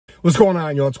What's going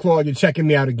on, y'all? It's Claude. You're checking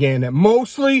me out again at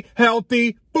Mostly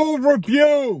Healthy Food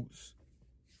Reviews.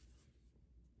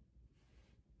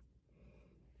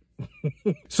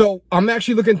 So I'm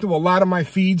actually looking through a lot of my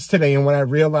feeds today, and what I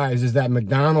realized is that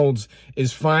McDonald's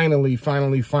is finally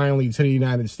to the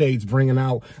United States bringing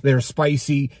out their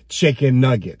spicy chicken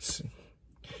nuggets.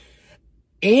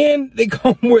 And they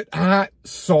come with hot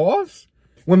sauce.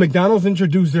 When McDonald's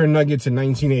introduced their nuggets in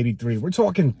 1983, we're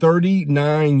talking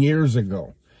 39 years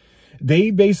ago,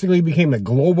 they basically became a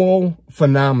global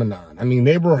phenomenon. I mean,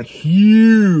 they were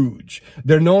huge.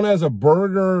 They're known as a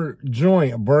burger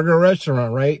joint, a burger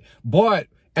restaurant, right? But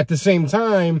at the same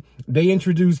time, they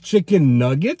introduced chicken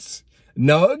nuggets,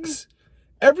 nugs.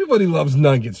 Everybody loves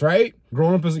nuggets, right?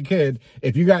 Growing up as a kid,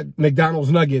 if you got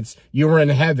McDonald's nuggets, you were in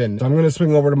heaven. So I'm going to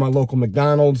swing over to my local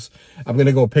McDonald's. I'm going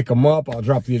to go pick them up. I'll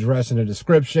drop the address in the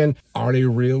description. Are they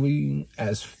really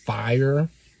as fire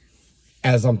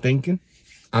as I'm thinking?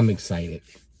 I'm excited.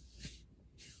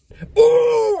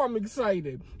 Ooh, I'm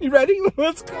excited. You ready?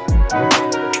 Let's go.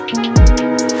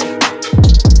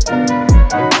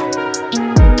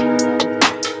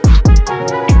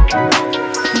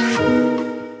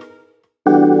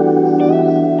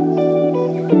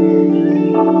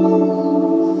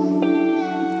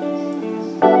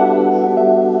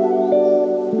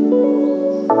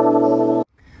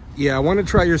 Yeah, I want to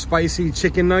try your spicy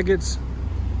chicken nuggets.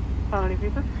 How many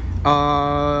pieces?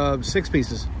 6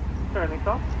 pieces. Turning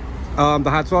sauce? The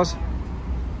hot sauce?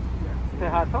 The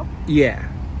hot sauce? Yeah.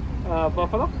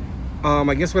 Buffalo?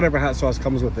 I guess whatever hot sauce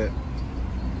comes with it.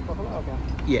 Buffalo? Okay.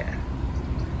 Yeah.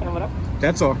 And what up?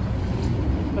 That's all. So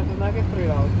the nuggets,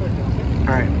 $3 per chicken.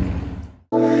 All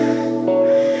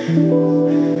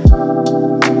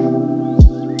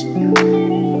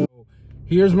right.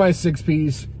 Here's my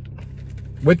 6-piece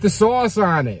with the sauce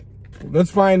on it.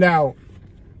 Let's find out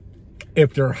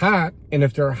if they're hot, and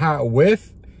if they're hot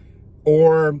with,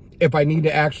 or if I need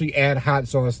to actually add hot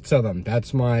sauce to them.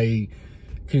 That's my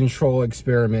control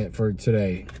experiment for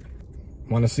today.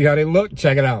 Want to see how they look?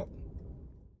 Check it out.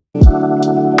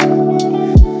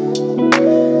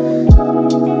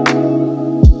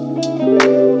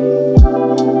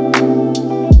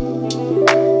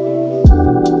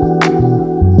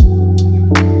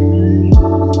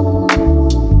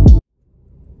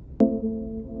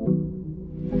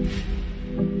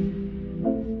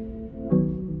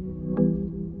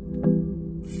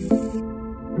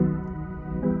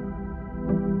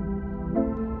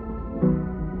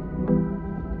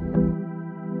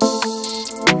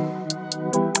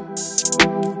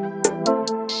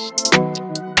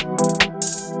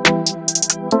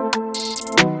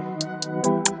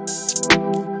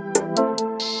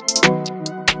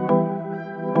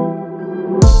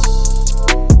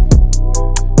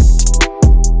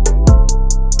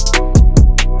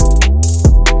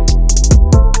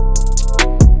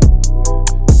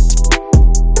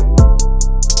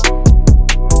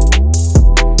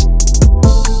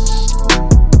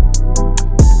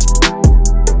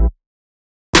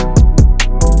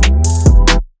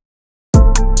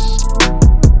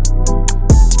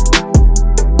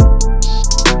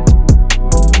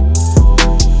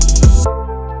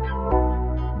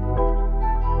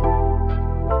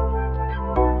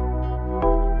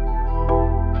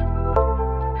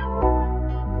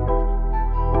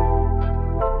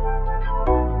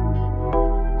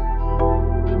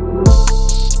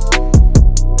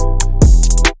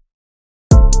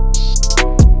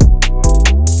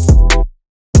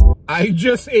 I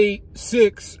just ate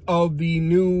 6 of the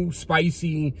new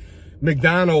spicy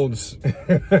McDonald's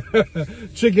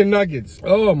chicken nuggets.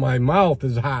 Oh, my mouth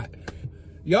is hot.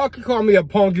 Y'all can call me a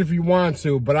punk if you want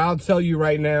to, but I'll tell you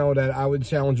right now that I would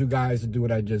challenge you guys to do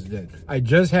what I just did. I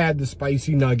just had the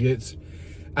spicy nuggets.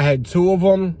 I had 2 of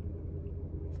them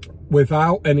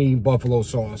without any buffalo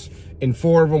sauce and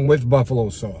 4 of them with buffalo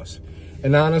sauce.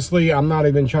 And honestly, I'm not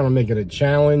even trying to make it a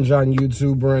challenge on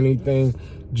YouTube or anything.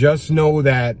 Just know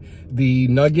that the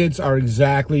nuggets are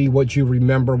exactly what you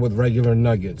remember with regular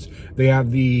nuggets. They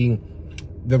have the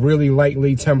really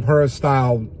lightly tempura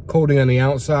style coating on the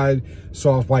outside,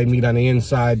 soft white meat on the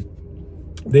inside.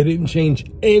 They didn't change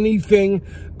anything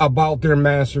about their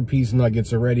masterpiece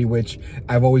nuggets already, which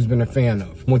I've always been a fan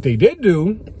of. What they did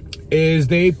do is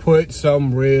they put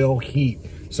some real heat,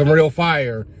 some real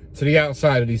fire to the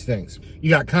outside of these things. You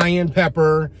got cayenne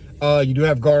pepper, you do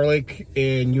have garlic,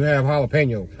 and you have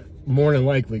jalapeno, more than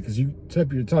likely, because you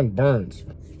tip your tongue burns.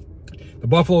 The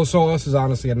buffalo sauce is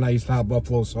honestly a nice hot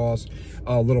buffalo sauce,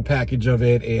 a little package of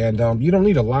it, and you don't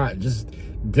need a lot. Just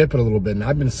dip it a little bit. And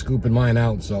I've been scooping mine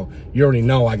out, so you already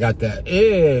know I got that.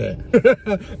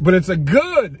 But it's a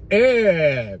good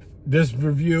this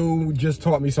review just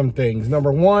taught me some things.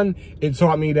 Number one, it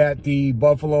taught me that the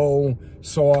buffalo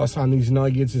sauce on these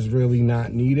nuggets is really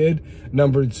not needed.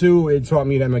 Number two, it taught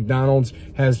me that McDonald's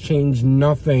has changed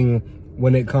nothing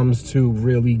when it comes to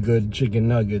really good chicken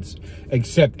nuggets,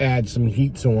 except add some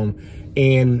heat to them.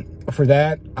 And for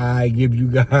that, I give you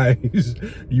guys,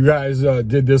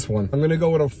 did this one. I'm gonna go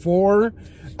with a 4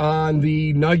 on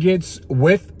the nuggets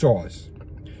with sauce.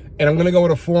 And I'm gonna go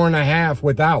with a 4.5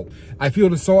 without. I feel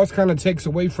the sauce kind of takes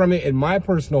away from it, in my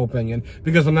personal opinion,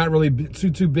 because I'm not really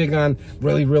too big on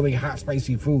really hot,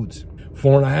 spicy foods.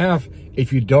 4.5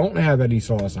 if you don't have any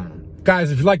sauce on them.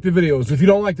 Guys, if you like the videos, if you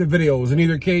don't like the videos, in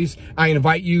either case, I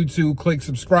invite you to click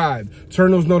subscribe. Turn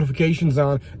those notifications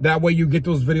on. That way you get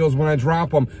those videos when I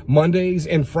drop them. Mondays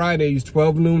and Fridays,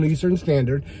 12 noon Eastern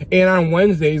Standard. And on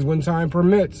Wednesdays when time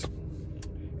permits.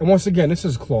 And once again, this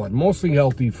is Claude, mostly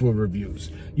healthy food reviews.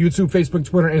 YouTube, Facebook,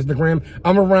 Twitter, Instagram.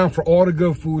 I'm around for all the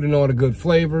good food and all the good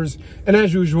flavors. And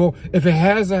as usual, if it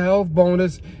has a health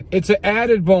bonus, it's an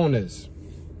added bonus.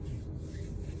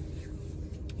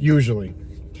 Usually.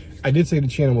 I did say the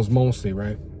channel was mostly,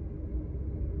 right?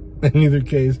 In either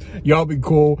case, y'all be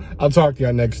cool. I'll talk to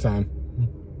y'all next time.